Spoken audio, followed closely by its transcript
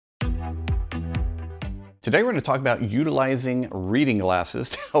Today we're going to talk about utilizing reading glasses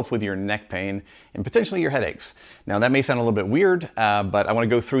to help with your neck pain and potentially your headaches. Now that may sound a little bit weird, but I want to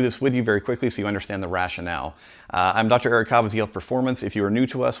go through this with you very quickly so you understand the rationale. I'm Dr. Eric Cobb with Health Performance. If you are new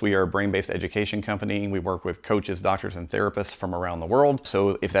to us, we are a brain-based education company. We work with coaches, doctors, and therapists from around the world.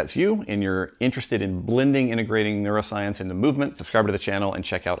 So if that's you and you're interested in blending, integrating neuroscience into movement, subscribe to the channel and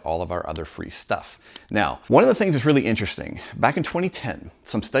check out all of our other free stuff. Now, one of the things that's really interesting, back in 2010,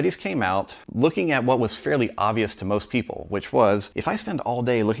 some studies came out looking at what was fairly obvious to most people, which was if I spend all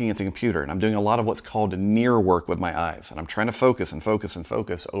day looking at the computer and I'm doing a lot of what's called near work with my eyes, and I'm trying to focus and focus and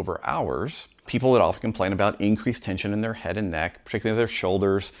focus over hours, people would often complain about increased tension in their head and neck, particularly their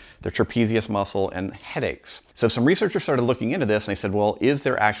shoulders, their trapezius muscle, and headaches. So some researchers started looking into this and they said, well, is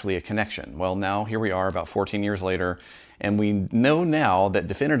there actually a connection? Well, now here we are about 14 years later, and we know now that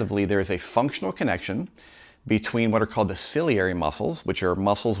definitively there is a functional connection between what are called the ciliary muscles, which are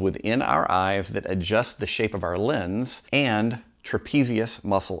muscles within our eyes that adjust the shape of our lens, and trapezius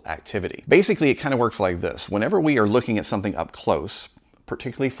muscle activity. Basically, it kind of works like this. Whenever we are looking at something up close,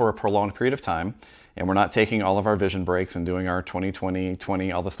 particularly for a prolonged period of time, and we're not taking all of our vision breaks and doing our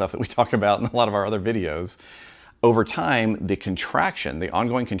 20-20-20, all the stuff that we talk about in a lot of our other videos, over time, the contraction, the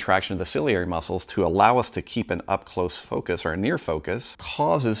ongoing contraction of the ciliary muscles to allow us to keep an up-close focus or a near focus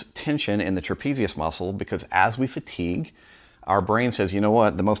causes tension in the trapezius muscle, because as we fatigue, our brain says, you know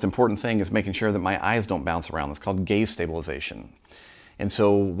what, the most important thing is making sure that my eyes don't bounce around. It's called gaze stabilization. And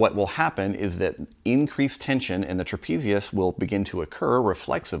so what will happen is that increased tension in the trapezius will begin to occur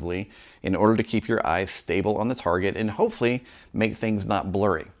reflexively in order to keep your eyes stable on the target and hopefully make things not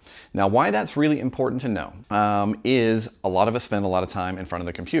blurry. Now, why that's really important to know is a lot of us spend a lot of time in front of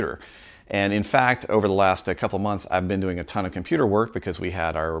the computer. And in fact, over the last couple months, I've been doing a ton of computer work because we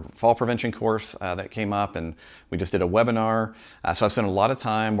had our fall prevention course that came up, and we just did a webinar. So I spent a lot of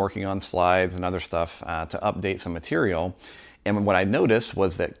time working on slides and other stuff to update some material. And what I noticed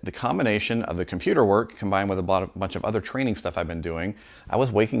was that the combination of the computer work combined with a bunch of other training stuff I've been doing, I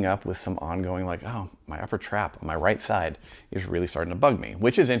was waking up with some ongoing like, oh, my upper trap on my right side is really starting to bug me,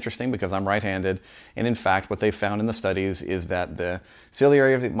 which is interesting because I'm right-handed. And in fact, what they found in the studies is that the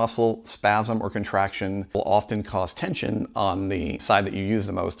ciliary muscle spasm or contraction will often cause tension on the side that you use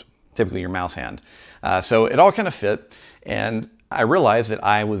the most, typically your mouse hand. So it all kind of fit. And I realized that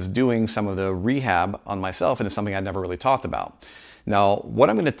I was doing some of the rehab on myself, and it's something I'd never really talked about. Now, what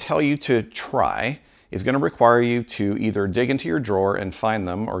I'm going to tell you to try is going to require you to either dig into your drawer and find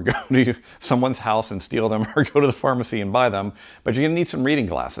them, or go to someone's house and steal them, or go to the pharmacy and buy them, but you're going to need some reading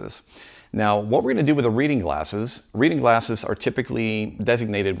glasses. Now, what we're going to do with the reading glasses are typically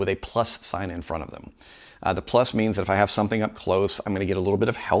designated with a plus sign in front of them. The plus means that if I have something up close, I'm going to get a little bit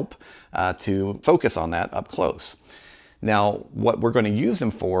of help to focus on that up close. Now, what we're going to use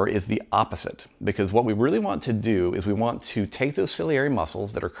them for is the opposite, because what we really want to do is we want to take those ciliary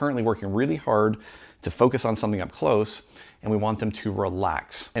muscles that are currently working really hard to focus on something up close, and we want them to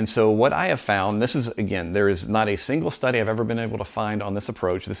relax. And so what I have found, this is, again, there is not a single study I've ever been able to find on this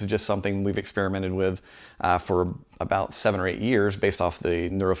approach. This is just something we've experimented with for about 7 or 8 years based off the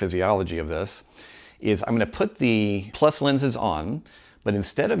neurophysiology of this, is I'm going to put the plus lenses on, but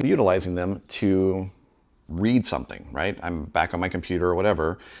instead of utilizing them to read something, right? I'm back on my computer or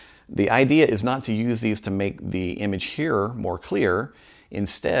whatever. The idea is not to use these to make the image here more clear.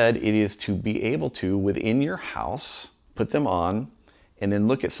 Instead, it is to be able to, within your house, put them on and then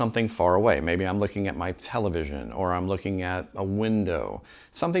look at something far away. Maybe I'm looking at my television, or I'm looking at a window,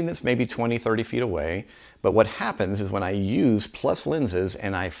 something that's maybe 20, 30 feet away. But what happens is when I use plus lenses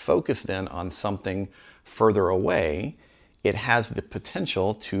and I focus then on something further away, it has the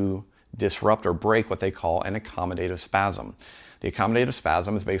potential to disrupt or break what they call an accommodative spasm. The accommodative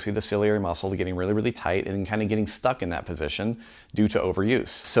spasm is basically the ciliary muscle getting really, really tight and kind of getting stuck in that position due to overuse.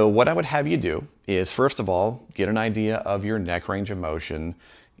 So what I would have you do is, first of all, get an idea of your neck range of motion.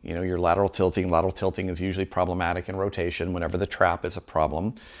 You know, your lateral tilting. Lateral tilting is usually problematic in rotation whenever the trap is a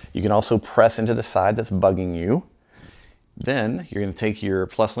problem. You can also press into the side that's bugging you. Then you're going to take your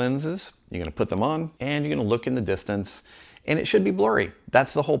plus lenses, you're going to put them on, and you're going to look in the distance. And it should be blurry.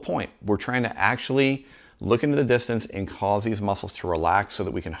 That's the whole point. We're trying to actually look into the distance and cause these muscles to relax so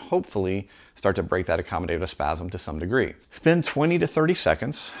that we can hopefully start to break that accommodative spasm to some degree. Spend 20 to 30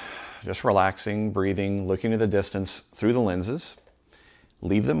 seconds just relaxing, breathing, looking at the distance through the lenses.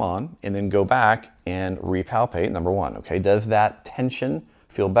 Leave them on and then go back and repalpate. Number one, okay, does that tension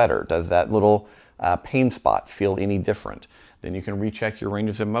feel better? Does that little pain spot feel any different? Then you can recheck your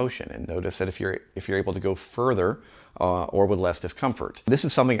ranges of motion and notice that if you're able to go further or with less discomfort. This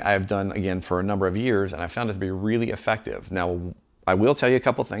is something I've done, again, for a number of years, and I found it to be really effective. Now, I will tell you a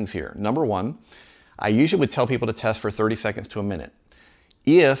couple things here. Number one, I usually would tell people to test for 30 seconds to a minute.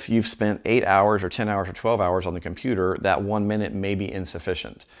 If you've spent 8 hours or 10 hours or 12 hours on the computer, that 1 minute may be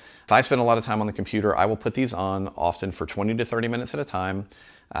insufficient. If I spend a lot of time on the computer, I will put these on often for 20 to 30 minutes at a time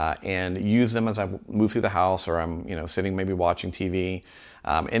and use them as I move through the house, or I'm sitting maybe watching TV.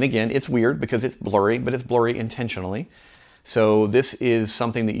 And again, it's weird because it's blurry, but it's blurry intentionally. So this is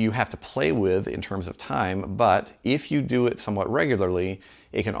something that you have to play with in terms of time, but if you do it somewhat regularly,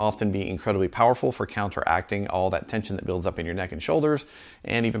 it can often be incredibly powerful for counteracting all that tension that builds up in your neck and shoulders,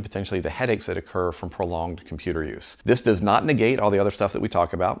 and even potentially the headaches that occur from prolonged computer use. This does not negate all the other stuff that we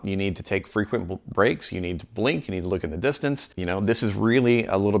talk about. You need to take frequent breaks, you need to blink, you need to look in the distance. This is really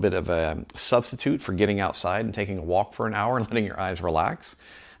a little bit of a substitute for getting outside and taking a walk for an hour and letting your eyes relax.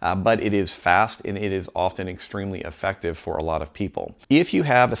 But it is fast and it is often extremely effective for a lot of people. If you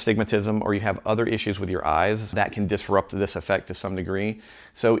have astigmatism or you have other issues with your eyes, that can disrupt this effect to some degree.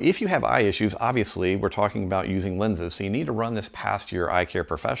 So if you have eye issues, obviously we're talking about using lenses, so you need to run this past your eye care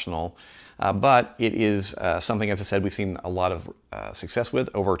professional. But it is something, as I said, we've seen a lot of success with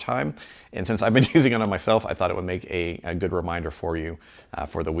over time. And since I've been using it on myself, I thought it would make a good reminder for you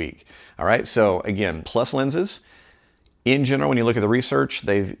for the week. All right, so again, plus lenses. In general, when you look at the research,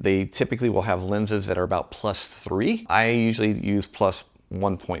 they typically will have lenses that are about +3. I usually use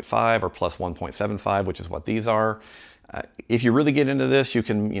 +1.5 or +1.75, which is what these are. If you really get into this, you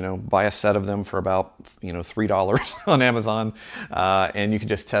can buy a set of them for about $3 on Amazon, and you can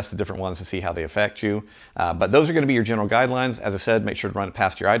just test the different ones to see how they affect you. But those are going to be your general guidelines. As I said, make sure to run it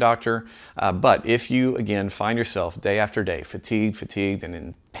past your eye doctor. But if you again find yourself day after day fatigued and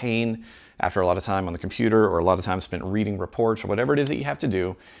in pain after a lot of time on the computer, or a lot of time spent reading reports, or whatever it is that you have to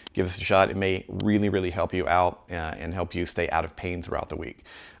do, give this a shot. It may really help you out and help you stay out of pain throughout the week.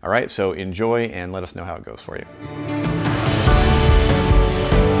 All right, so enjoy and let us know how it goes for you.